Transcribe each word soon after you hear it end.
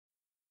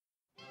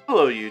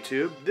Hello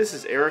YouTube, this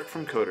is Eric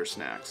from Coder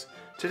Snacks.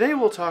 Today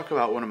we'll talk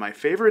about one of my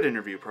favorite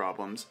interview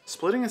problems,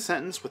 splitting a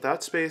sentence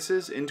without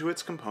spaces into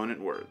its component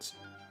words.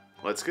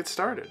 Let's get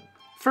started.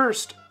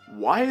 First,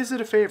 why is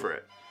it a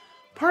favorite?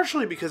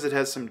 Partially because it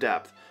has some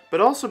depth, but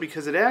also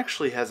because it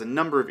actually has a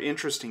number of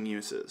interesting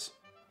uses.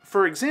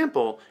 For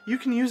example, you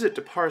can use it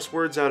to parse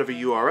words out of a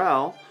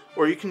URL,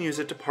 or you can use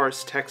it to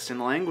parse text in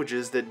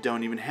languages that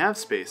don't even have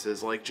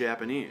spaces, like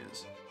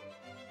Japanese.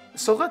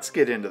 So let's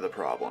get into the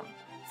problem.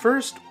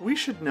 First, we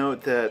should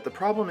note that the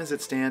problem as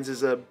it stands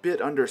is a bit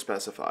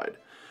underspecified.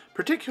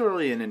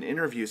 Particularly in an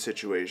interview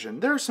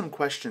situation, there are some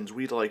questions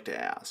we'd like to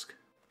ask.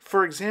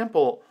 For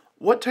example,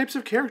 what types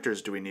of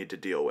characters do we need to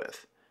deal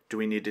with? Do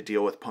we need to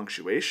deal with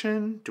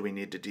punctuation? Do we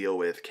need to deal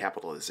with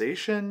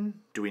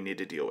capitalization? Do we need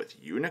to deal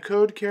with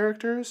Unicode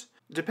characters?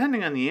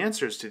 Depending on the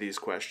answers to these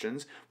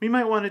questions, we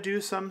might want to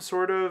do some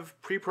sort of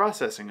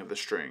pre-processing of the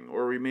string,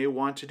 or we may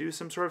want to do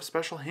some sort of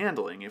special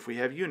handling if we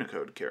have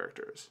Unicode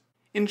characters.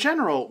 In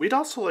general, we'd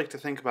also like to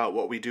think about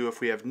what we do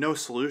if we have no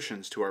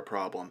solutions to our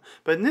problem,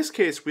 but in this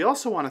case, we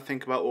also want to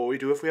think about what we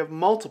do if we have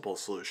multiple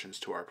solutions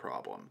to our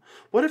problem.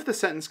 What if the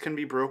sentence can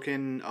be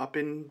broken up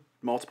in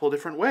multiple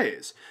different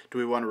ways? Do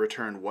we want to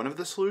return one of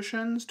the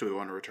solutions? Do we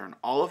want to return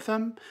all of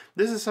them?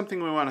 This is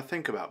something we want to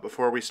think about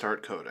before we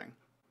start coding.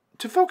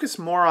 To focus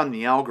more on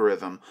the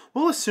algorithm,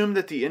 we'll assume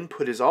that the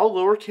input is all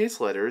lowercase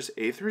letters,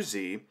 A through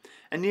Z,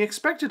 and the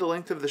expected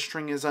length of the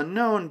string is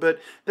unknown, but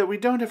that we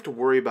don't have to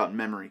worry about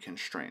memory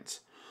constraints.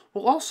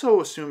 We'll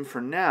also assume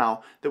for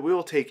now that we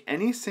will take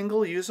any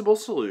single usable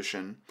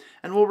solution,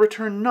 and we'll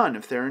return none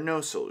if there are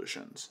no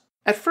solutions.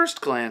 At first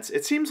glance,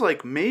 it seems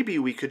like maybe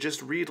we could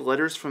just read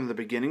letters from the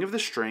beginning of the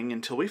string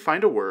until we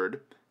find a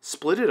word,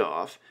 split it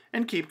off,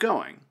 and keep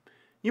going.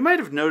 You might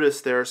have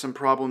noticed there are some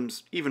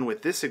problems even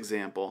with this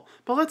example,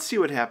 but let's see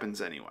what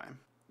happens anyway.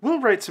 We'll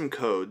write some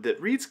code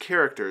that reads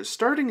characters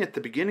starting at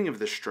the beginning of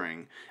the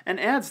string and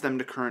adds them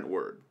to current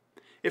word.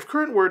 If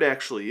current word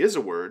actually is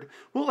a word,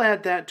 we'll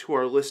add that to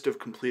our list of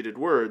completed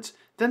words,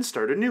 then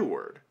start a new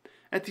word.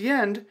 At the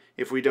end,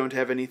 if we don't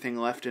have anything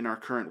left in our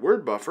current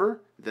word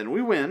buffer, then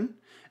we win,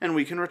 and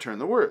we can return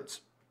the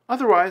words.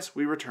 Otherwise,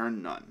 we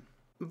return none.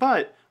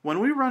 But when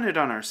we run it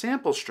on our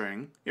sample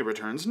string, it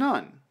returns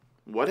none.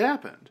 What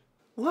happened?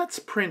 Let's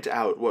print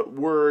out what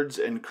words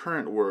and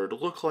current word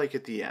look like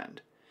at the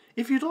end.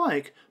 If you'd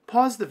like,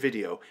 pause the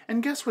video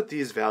and guess what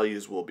these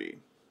values will be.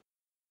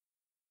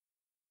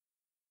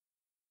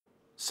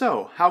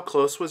 So, how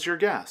close was your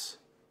guess?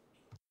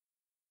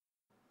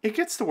 It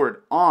gets the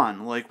word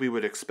on like we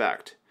would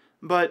expect,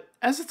 but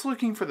as it's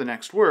looking for the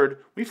next word,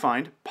 we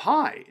find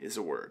pie is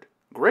a word.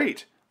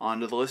 Great, on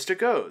to the list it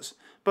goes.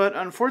 But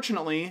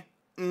unfortunately,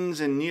 ns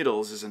and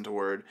needles isn't a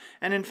word,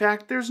 and in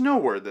fact there's no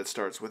word that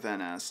starts with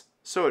ns.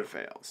 So it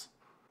fails.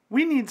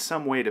 We need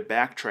some way to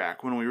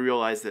backtrack when we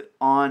realize that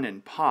on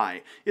and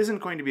pie isn't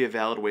going to be a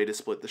valid way to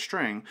split the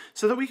string,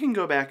 so that we can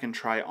go back and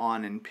try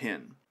on and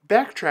pin.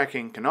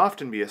 Backtracking can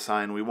often be a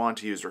sign we want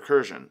to use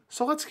recursion,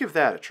 so let's give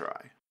that a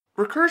try.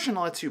 Recursion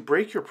lets you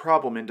break your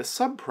problem into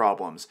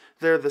subproblems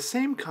that are the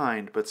same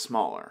kind but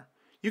smaller.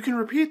 You can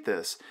repeat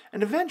this,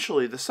 and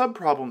eventually the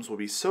subproblems will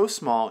be so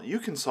small you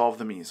can solve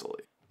them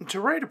easily. To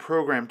write a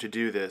program to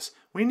do this,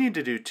 we need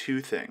to do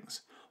two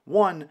things.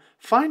 1.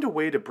 Find a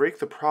way to break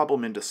the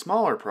problem into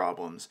smaller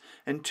problems,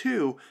 and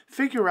 2.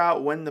 Figure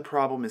out when the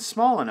problem is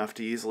small enough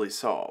to easily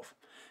solve.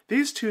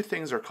 These two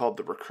things are called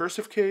the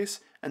recursive case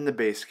and the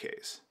base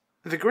case.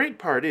 The great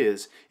part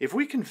is, if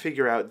we can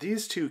figure out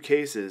these two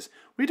cases,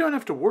 we don't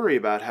have to worry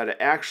about how to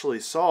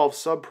actually solve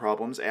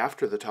subproblems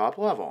after the top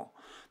level.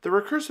 The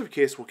recursive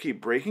case will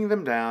keep breaking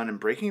them down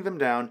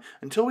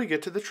until we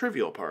get to the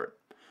trivial part.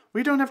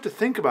 We don't have to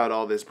think about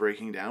all this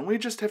breaking down, we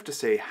just have to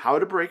say how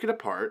to break it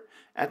apart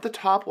at the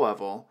top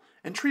level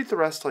and treat the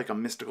rest like a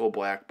mystical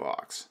black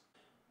box.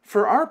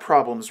 For our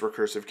problem's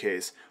recursive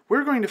case,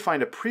 we're going to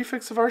find a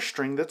prefix of our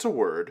string that's a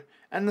word,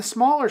 and the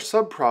smaller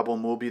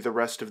subproblem will be the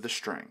rest of the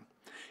string.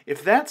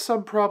 If that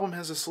subproblem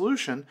has a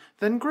solution,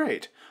 then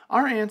great.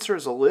 Our answer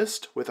is a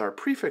list with our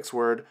prefix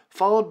word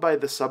followed by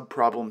the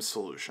subproblem's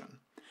solution.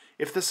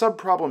 If the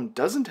subproblem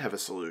doesn't have a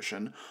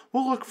solution,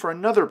 we'll look for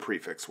another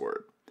prefix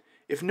word.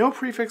 If no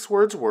prefix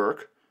words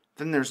work,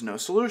 then there's no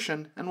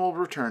solution and we'll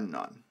return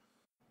none.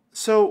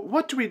 So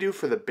what do we do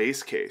for the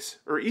base case,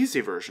 or easy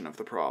version of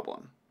the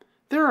problem?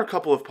 There are a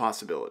couple of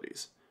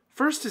possibilities.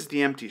 First is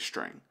the empty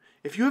string.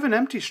 If you have an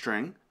empty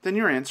string, then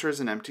your answer is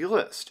an empty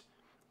list.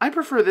 I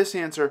prefer this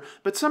answer,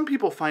 but some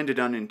people find it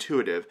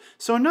unintuitive,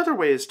 so another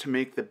way is to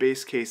make the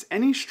base case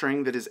any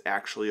string that is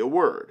actually a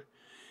word.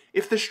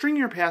 If the string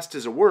you're passed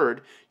is a word,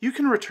 you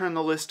can return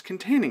the list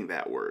containing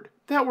that word.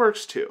 That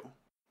works too.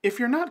 If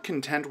you're not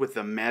content with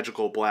the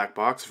magical black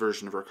box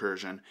version of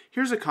recursion,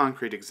 here's a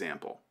concrete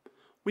example.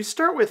 We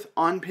start with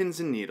on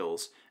pins and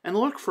needles and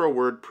look for a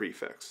word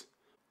prefix.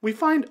 We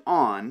find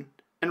on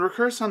and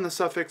recurse on the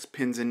suffix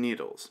pins and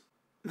needles.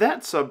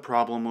 That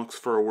subproblem looks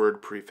for a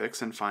word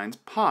prefix and finds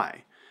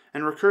pie,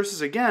 and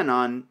recurses again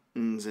on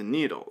ns and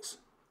needles.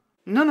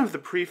 None of the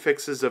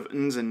prefixes of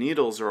ns and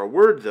needles are a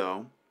word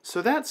though,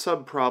 So that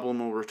subproblem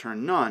will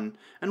return none,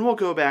 and we'll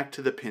go back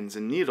to the pins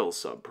and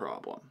needles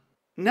subproblem.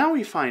 Now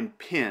we find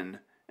pin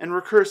and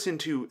recurse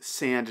into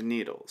sand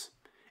needles.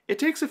 It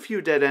takes a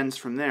few dead ends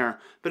from there,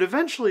 but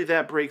eventually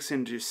that breaks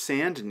into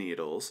sand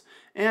needles,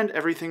 and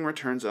everything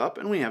returns up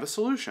and we have a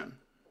solution.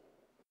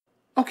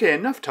 Okay,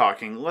 enough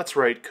talking, let's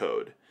write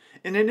code.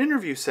 In an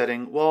interview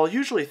setting, while I'll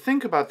usually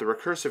think about the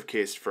recursive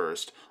case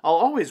first, I'll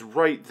always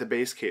write the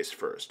base case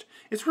first.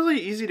 It's really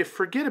easy to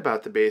forget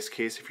about the base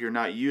case if you're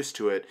not used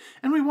to it,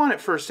 and we want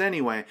it first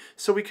anyway,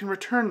 so we can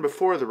return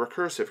before the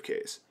recursive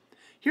case.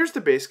 Here's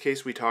the base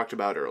case we talked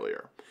about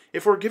earlier.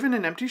 If we're given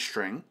an empty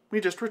string,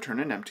 we just return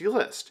an empty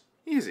list.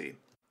 Easy.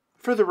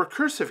 For the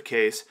recursive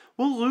case,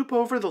 we'll loop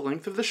over the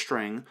length of the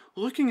string,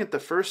 looking at the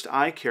first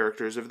I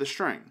characters of the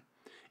string.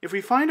 If we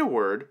find a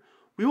word,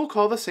 we will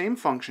call the same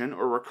function,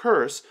 or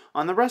recurse,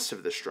 on the rest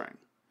of the string.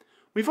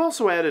 We've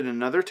also added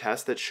another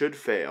test that should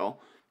fail.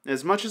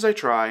 As much as I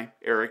try,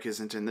 Eric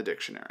isn't in the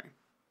dictionary.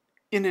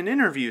 In an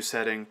interview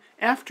setting,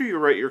 after you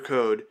write your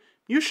code,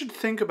 you should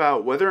think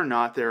about whether or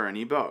not there are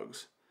any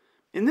bugs.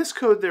 In this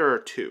code there are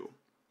 2.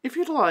 If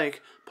you'd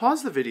like,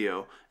 pause the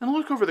video and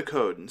look over the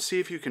code and see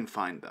if you can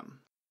find them.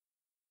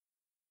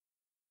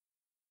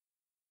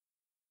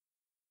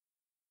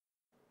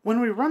 When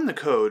we run the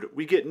code,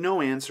 we get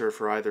no answer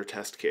for either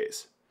test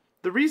case.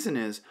 The reason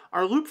is,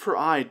 our loop for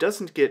I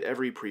doesn't get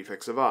every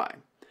prefix of I.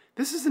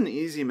 This is an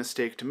easy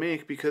mistake to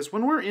make because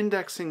when we're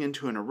indexing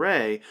into an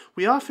array,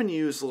 we often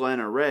use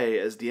len array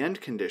as the end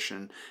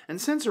condition,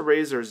 and since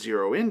arrays are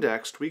 0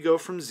 indexed, we go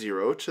from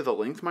 0 to the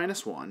length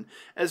minus 1,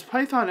 as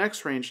Python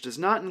xrange does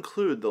not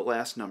include the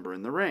last number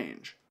in the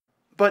range.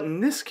 But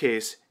in this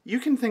case, you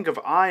can think of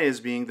I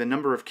as being the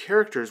number of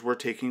characters we're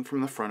taking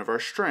from the front of our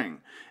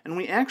string, and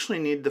we actually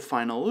need the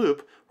final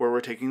loop where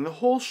we're taking the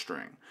whole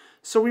string.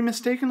 So we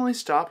mistakenly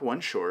stop one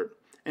short,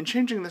 and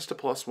changing this to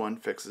 +1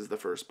 fixes the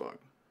first bug.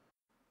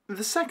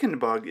 The second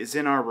bug is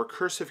in our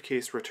recursive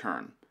case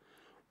return.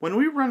 When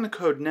we run the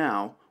code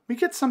now, we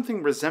get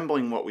something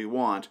resembling what we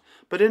want,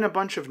 but in a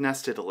bunch of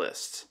nested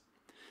lists.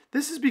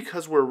 This is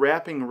because we're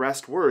wrapping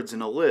rest words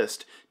in a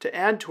list to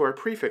add to our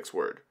prefix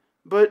word.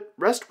 But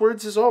rest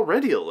words is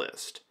already a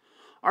list.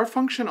 Our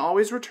function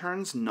always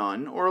returns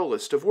none or a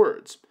list of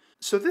words.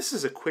 So this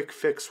is a quick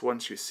fix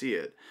once you see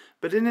it,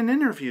 but in an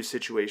interview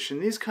situation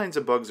these kinds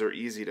of bugs are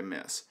easy to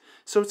miss.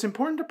 So it's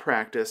important to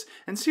practice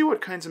and see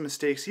what kinds of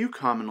mistakes you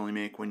commonly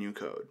make when you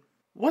code.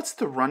 What's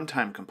the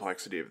runtime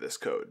complexity of this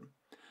code?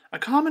 A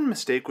common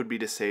mistake would be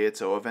to say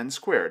it's O of n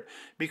squared,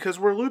 because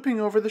we're looping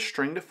over the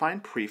string to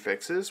find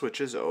prefixes, which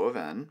is O of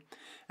n,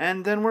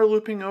 and then we're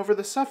looping over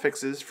the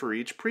suffixes for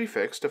each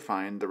prefix to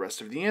find the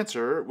rest of the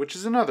answer, which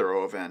is another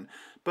O of n,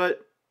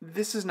 but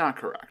this is not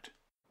correct.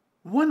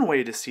 One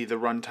way to see the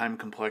runtime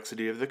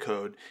complexity of the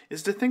code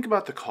is to think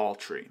about the call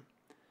tree.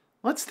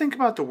 Let's think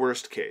about the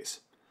worst case.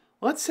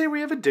 Let's say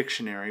we have a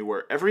dictionary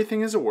where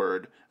everything is a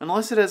word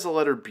unless it has a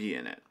letter B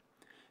in it.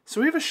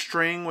 So we have a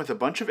string with a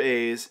bunch of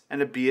A's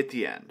and a B at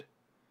the end.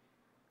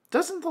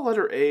 Doesn't the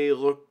letter A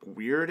look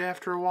weird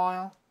after a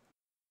while?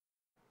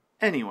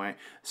 Anyway,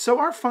 so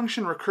our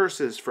function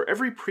recurses for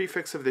every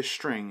prefix of this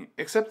string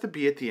except the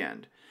B at the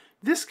end.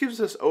 This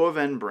gives us O of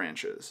n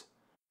branches.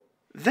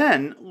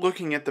 Then,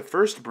 looking at the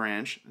first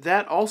branch,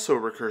 that also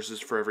recurses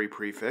for every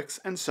prefix,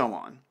 and so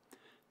on.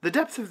 The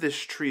depth of this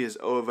tree is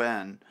O of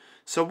n,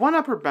 so one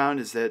upper bound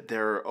is that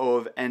there are O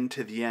of n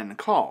to the n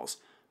calls,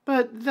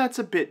 but that's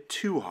a bit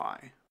too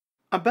high.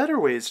 A better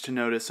way is to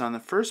notice on the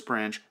first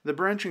branch, the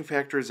branching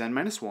factor is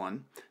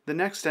n-1, the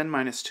next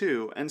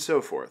n-2, and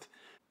so forth.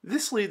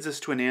 This leads us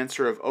to an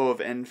answer of O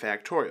of n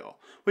factorial,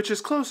 which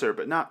is closer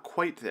but not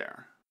quite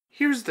there.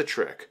 Here's the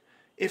trick.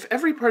 If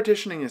every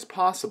partitioning is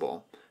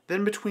possible,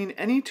 then between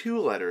any two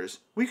letters,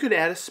 we could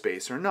add a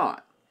space or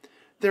not.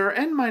 There are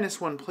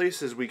n-1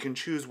 places we can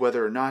choose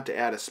whether or not to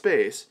add a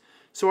space,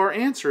 so our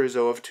answer is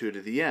O of 2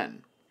 to the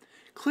n.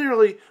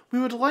 Clearly, we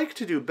would like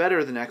to do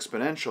better than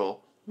exponential.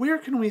 Where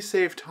can we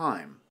save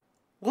time?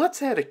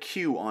 Let's add a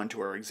q onto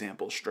our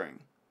example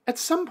string. At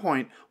some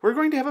point, we're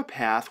going to have a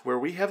path where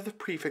we have the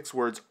prefix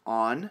words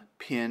on,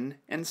 pin,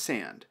 and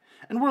sand,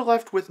 and we're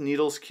left with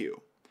needles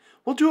q.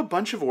 We'll do a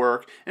bunch of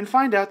work and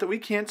find out that we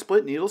can't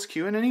split needles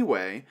q in any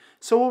way,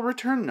 so we'll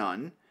return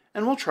none,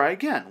 and we'll try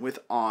again with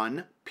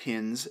on,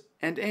 pins,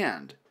 and.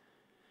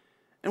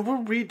 And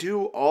we'll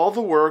redo all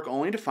the work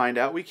only to find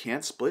out we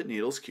can't split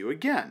needles q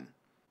again.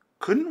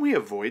 Couldn't we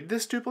avoid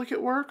this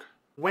duplicate work?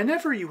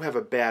 Whenever you have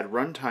a bad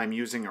runtime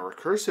using a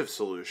recursive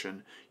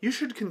solution, you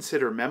should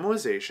consider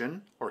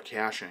memoization, or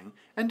caching,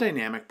 and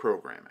dynamic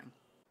programming.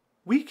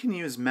 We can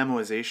use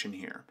memoization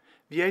here.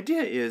 The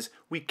idea is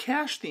we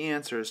cache the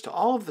answers to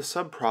all of the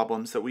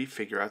subproblems that we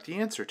figure out the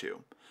answer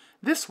to.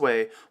 This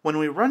way, when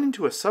we run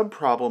into a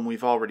subproblem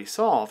we've already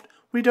solved,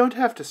 we don't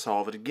have to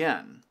solve it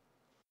again.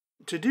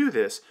 To do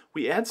this,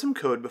 we add some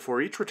code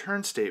before each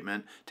return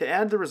statement to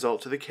add the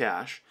result to the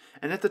cache,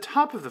 and at the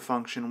top of the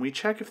function we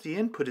check if the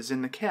input is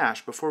in the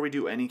cache before we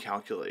do any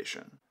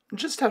calculation.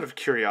 Just out of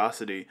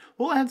curiosity,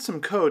 we'll add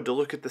some code to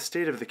look at the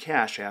state of the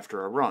cache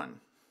after a run.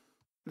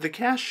 The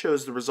cache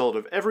shows the result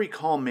of every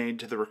call made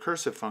to the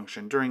recursive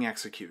function during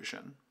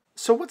execution.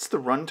 So what's the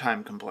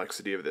runtime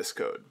complexity of this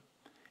code?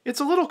 It's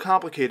a little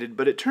complicated,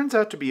 but it turns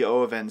out to be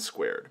O of n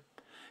squared.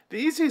 The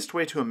easiest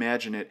way to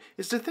imagine it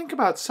is to think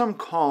about some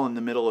call in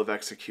the middle of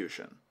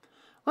execution.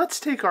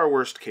 Let's take our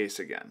worst case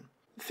again.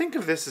 Think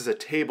of this as a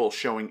table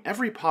showing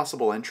every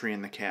possible entry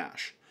in the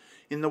cache.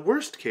 In the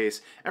worst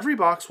case, every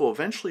box will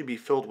eventually be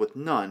filled with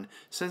none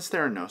since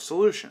there are no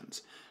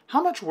solutions.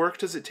 How much work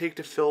does it take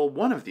to fill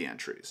one of the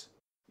entries?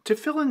 To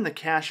fill in the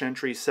cache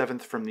entry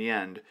 7th from the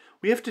end,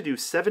 we have to do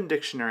 7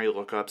 dictionary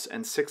lookups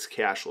and 6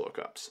 cache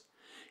lookups.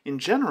 In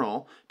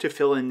general, to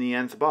fill in the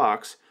nth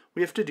box,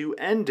 we have to do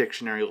n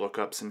dictionary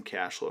lookups and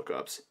cache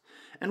lookups,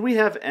 and we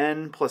have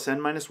n plus n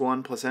minus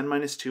 1 plus n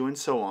minus 2 and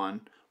so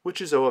on, which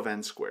is O of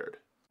n squared.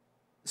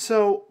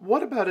 So,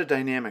 what about a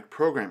dynamic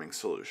programming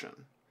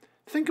solution?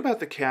 Think about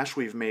the cache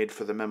we've made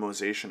for the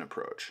memoization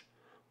approach.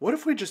 What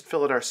if we just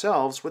fill it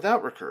ourselves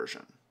without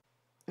recursion?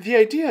 The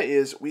idea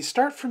is we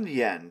start from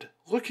the end,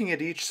 looking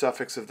at each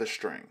suffix of the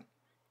string.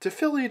 To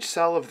fill each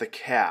cell of the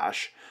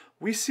cache,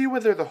 we see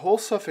whether the whole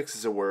suffix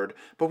is a word,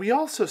 but we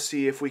also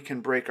see if we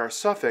can break our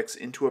suffix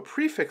into a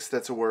prefix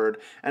that's a word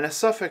and a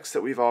suffix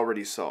that we've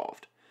already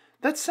solved.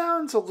 That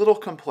sounds a little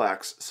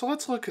complex, so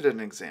let's look at an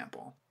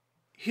example.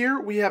 Here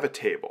we have a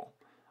table.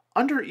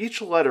 Under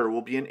each letter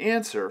will be an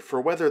answer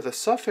for whether the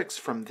suffix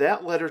from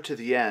that letter to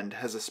the end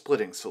has a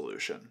splitting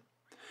solution.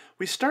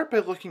 We start by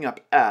looking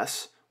up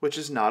S, which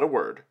is not a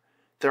word.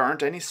 There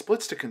aren't any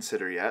splits to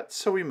consider yet,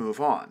 so we move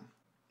on.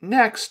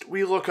 Next,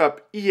 we look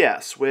up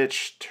ES,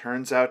 which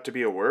turns out to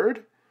be a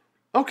word.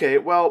 Okay,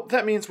 well,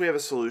 that means we have a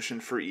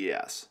solution for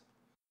ES.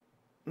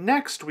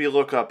 Next, we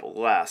look up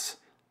less.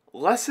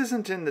 Less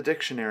isn't in the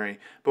dictionary,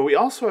 but we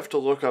also have to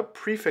look up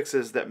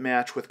prefixes that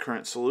match with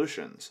current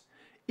solutions.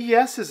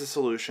 ES is a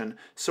solution,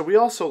 so we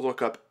also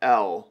look up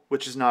L,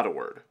 which is not a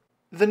word.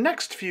 The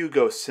next few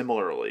go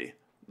similarly.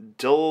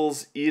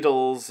 Dulls,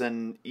 edels,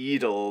 and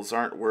edels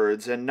aren't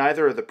words, and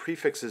neither are the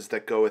prefixes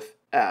that go with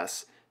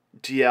S.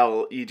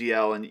 DL,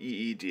 EDL, and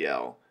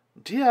EEDL.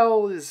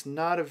 DL is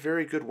not a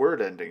very good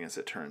word ending, as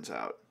it turns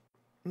out.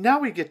 Now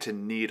we get to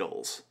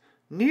needles.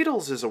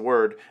 Needles is a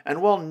word,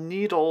 and while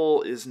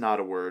needle is not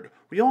a word,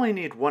 we only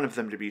need one of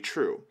them to be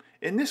true.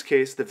 In this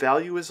case, the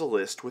value is a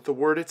list with the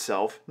word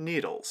itself,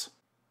 needles.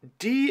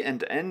 D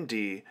and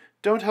ND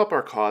don't help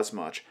our cause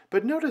much,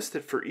 but notice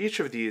that for each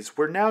of these,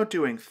 we're now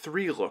doing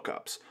 3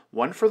 lookups,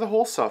 one for the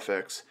whole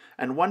suffix,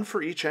 and one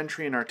for each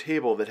entry in our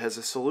table that has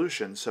a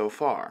solution so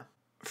far.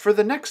 For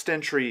the next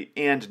entry,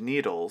 and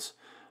needles,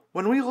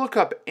 when we look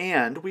up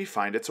and, we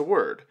find it's a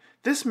word.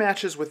 This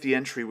matches with the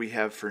entry we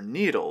have for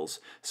needles,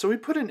 so we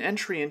put an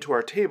entry into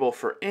our table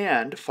for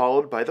and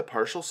followed by the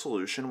partial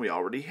solution we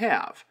already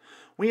have.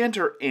 We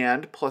enter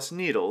and plus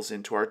needles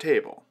into our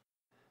table.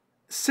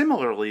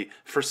 Similarly,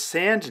 for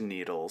sand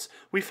needles,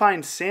 we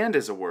find sand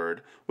is a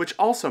word, which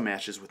also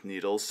matches with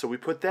needles, so we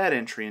put that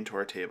entry into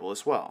our table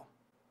as well.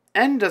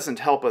 N doesn't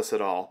help us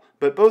at all,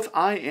 but both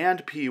I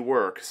and P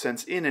work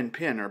since in and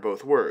pin are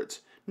both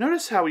words.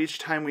 Notice how each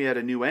time we add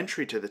a new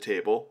entry to the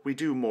table, we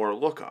do more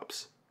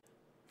lookups.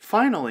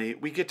 Finally,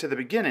 we get to the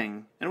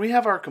beginning, and we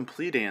have our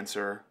complete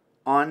answer,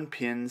 on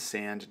pin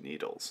sand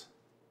needles.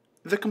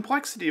 The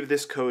complexity of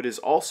this code is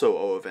also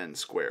O of n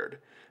squared.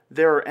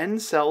 There are n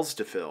cells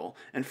to fill,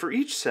 and for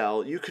each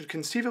cell, you could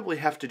conceivably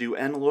have to do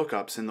n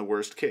lookups in the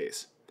worst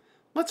case.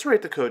 Let's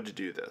write the code to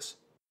do this.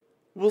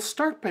 We'll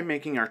start by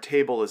making our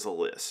table as a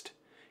list.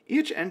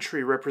 Each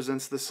entry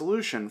represents the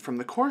solution from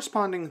the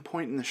corresponding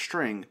point in the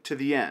string to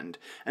the end,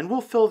 and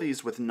we'll fill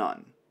these with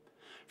none.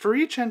 For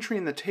each entry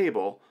in the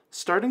table,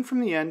 starting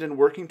from the end and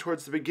working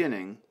towards the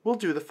beginning, we'll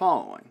do the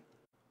following.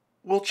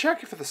 We'll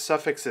check if the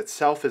suffix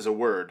itself is a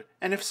word,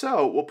 and if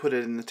so, we'll put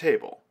it in the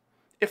table.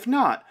 If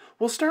not,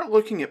 we'll start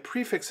looking at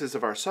prefixes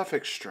of our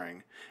suffix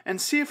string,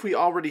 and see if we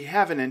already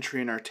have an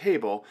entry in our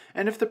table,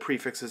 and if the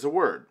prefix is a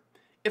word.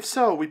 If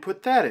so, we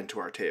put that into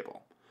our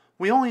table.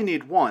 We only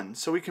need one,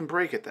 so we can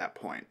break at that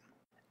point.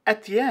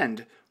 At the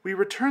end, we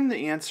return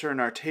the answer in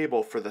our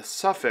table for the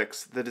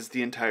suffix that is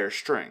the entire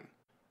string.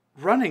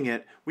 Running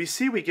it, we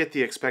see we get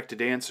the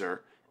expected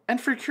answer, and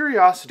for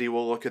curiosity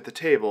we'll look at the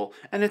table,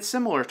 and it's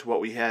similar to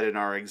what we had in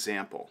our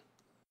example.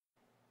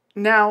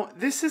 Now,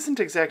 this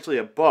isn't exactly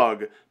a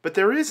bug, but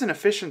there is an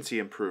efficiency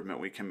improvement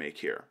we can make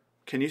here.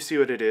 Can you see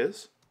what it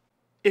is?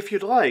 If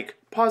you'd like,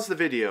 pause the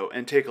video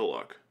and take a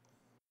look.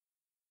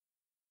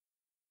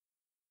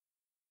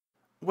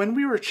 When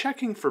we were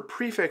checking for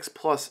prefix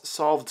plus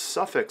solved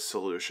suffix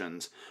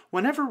solutions,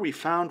 whenever we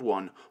found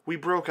one, we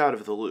broke out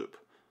of the loop.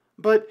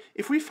 But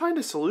if we find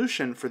a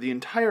solution for the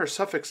entire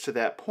suffix to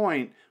that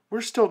point, we're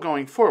still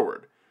going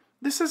forward.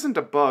 This isn't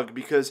a bug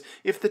because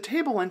if the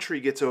table entry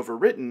gets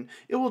overwritten,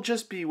 it will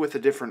just be with a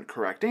different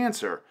correct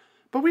answer,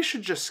 but we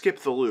should just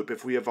skip the loop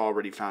if we have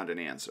already found an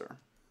answer.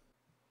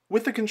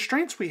 With the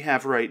constraints we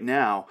have right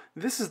now,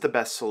 this is the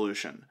best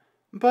solution.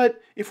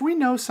 But if we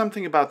know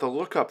something about the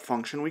lookup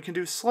function, we can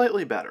do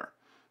slightly better.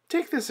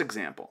 Take this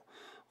example.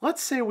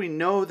 Let's say we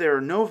know there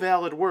are no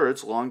valid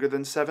words longer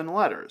than 7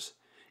 letters.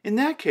 In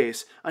that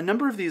case, a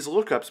number of these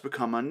lookups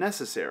become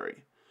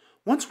unnecessary.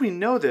 Once we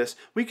know this,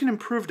 we can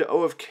improve to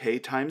O of k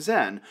times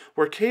n,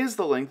 where k is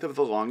the length of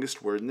the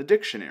longest word in the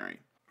dictionary.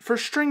 For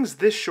strings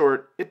this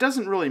short, it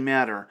doesn't really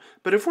matter,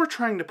 but if we're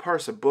trying to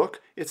parse a book,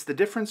 it's the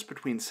difference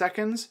between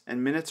seconds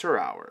and minutes or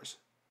hours.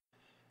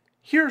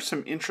 Here are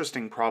some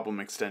interesting problem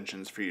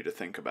extensions for you to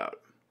think about.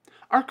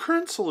 Our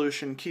current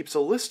solution keeps a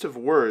list of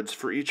words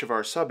for each of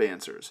our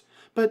subanswers,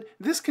 but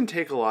this can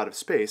take a lot of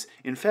space,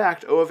 in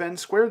fact, O of n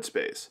squared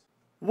space.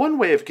 One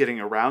way of getting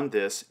around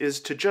this is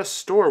to just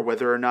store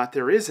whether or not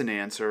there is an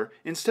answer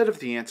instead of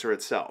the answer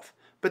itself,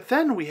 but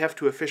then we have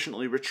to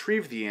efficiently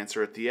retrieve the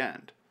answer at the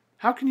end.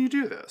 How can you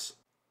do this?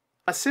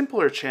 A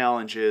simpler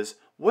challenge is,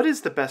 what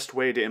is the best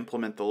way to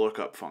implement the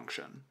lookup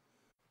function?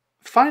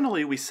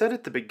 Finally, we said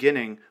at the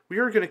beginning we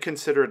are going to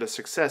consider it a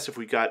success if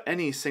we got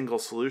any single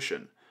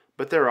solution,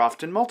 but there are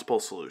often multiple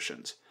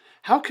solutions.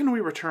 How can we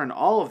return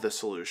all of the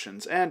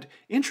solutions? And,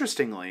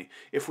 interestingly,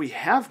 if we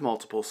have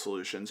multiple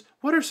solutions,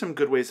 what are some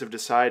good ways of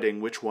deciding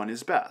which one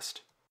is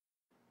best?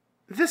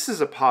 This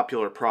is a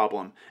popular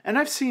problem, and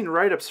I've seen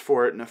write-ups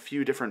for it in a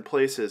few different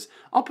places.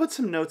 I'll put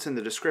some notes in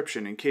the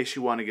description in case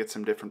you want to get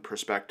some different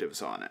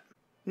perspectives on it.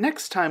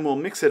 Next time we'll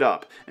mix it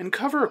up and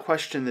cover a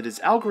question that is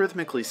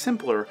algorithmically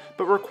simpler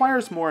but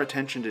requires more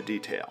attention to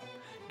detail.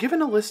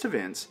 Given a list of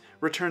ints,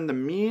 return the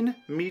mean,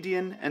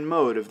 median, and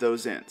mode of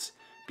those ints.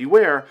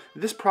 Beware,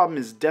 this problem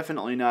is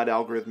definitely not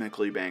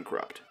algorithmically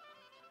bankrupt.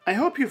 I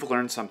hope you've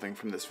learned something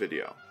from this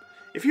video.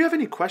 If you have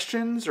any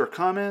questions or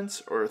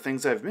comments or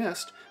things I've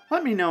missed,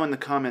 let me know in the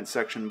comments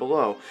section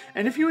below,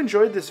 and if you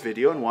enjoyed this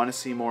video and want to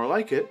see more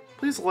like it,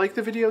 please like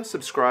the video,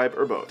 subscribe,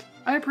 or both.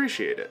 I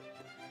appreciate it.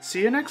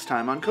 See you next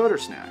time on Coder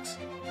Snacks.